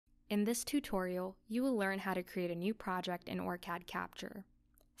In this tutorial, you will learn how to create a new project in OrCAD Capture.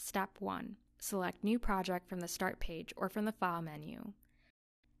 Step 1. Select New Project from the Start page or from the File menu.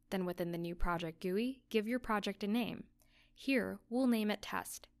 Then within the New Project GUI, give your project a name. Here, we'll name it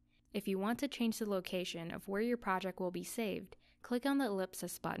Test. If you want to change the location of where your project will be saved, click on the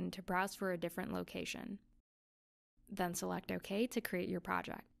ellipsis button to browse for a different location. Then select OK to create your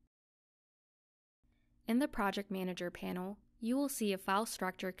project. In the Project Manager panel, you will see a file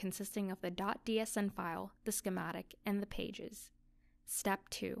structure consisting of the .dsn file, the schematic, and the pages. Step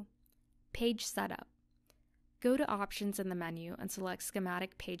 2. Page Setup. Go to Options in the menu and select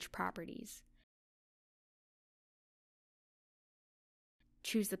Schematic Page Properties.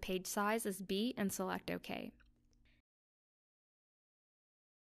 Choose the page size as B and select OK.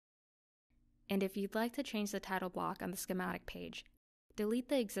 And if you'd like to change the title block on the schematic page, delete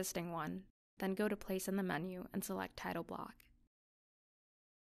the existing one, then go to Place in the menu and select Title Block.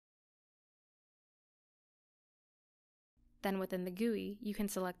 Then within the GUI, you can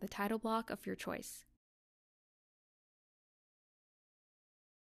select the title block of your choice.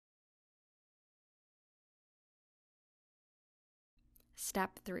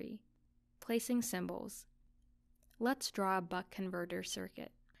 Step 3. Placing symbols. Let's draw a buck converter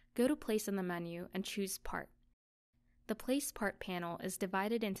circuit. Go to Place in the menu and choose Part. The Place Part panel is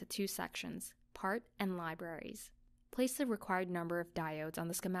divided into two sections, Part and Libraries. Place the required number of diodes on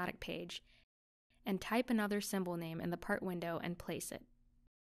the schematic page and type another symbol name in the Part window and place it.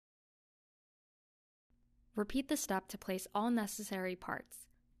 Repeat the step to place all necessary parts,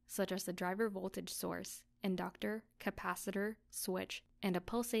 such as the driver voltage source, inductor, capacitor, switch, and a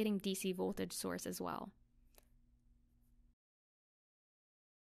pulsating DC voltage source as well.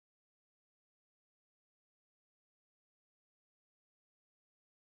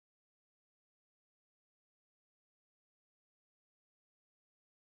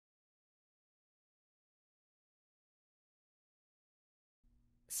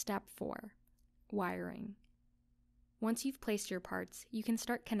 Step 4. Wiring. Once you've placed your parts, you can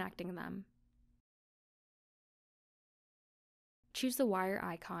start connecting them. Choose the wire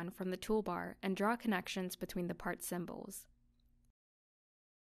icon from the toolbar and draw connections between the part symbols.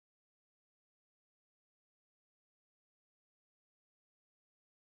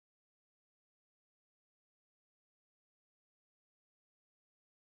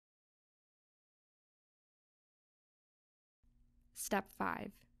 Step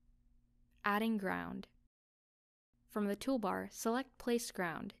 5. Adding ground. From the toolbar, select Place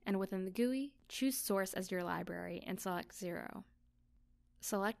Ground, and within the GUI, choose Source as your library and select 0.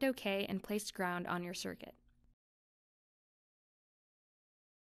 Select OK and place ground on your circuit.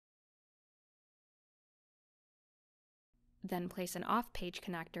 Then place an off-page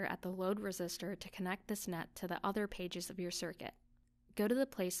connector at the load resistor to connect this net to the other pages of your circuit. Go to the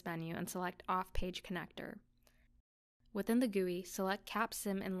Place menu and select Off-Page Connector. Within the GUI, select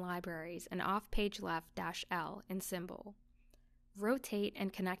CapSim in Libraries and off-page left -L in Symbol. Rotate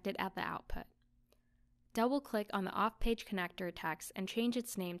and connect it at the output. Double-click on the off-page connector text and change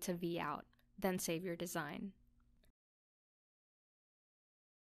its name to Vout, then save your design.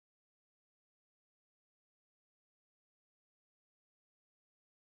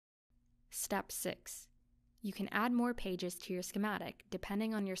 Step 6. You can add more pages to your schematic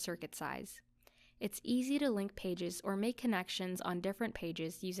depending on your circuit size. It's easy to link pages or make connections on different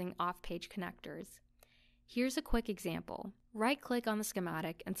pages using off-page connectors. Here's a quick example. Right-click on the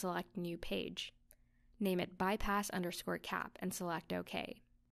schematic and select New Page. Name it bypass_cap and select OK.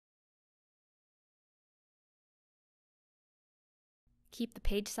 Keep the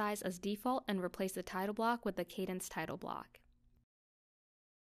page size as default and replace the title block with the Cadence title block.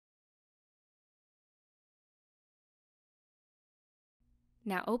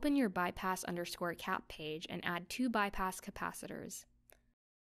 Now open your bypass_cap page and add 2 bypass capacitors.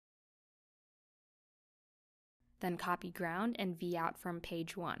 Then copy ground and Vout from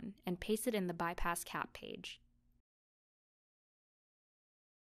page 1 and paste it in the bypass cap page.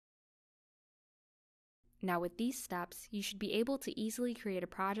 Now with these steps, you should be able to easily create a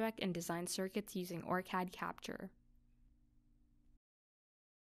project and design circuits using OrCAD Capture.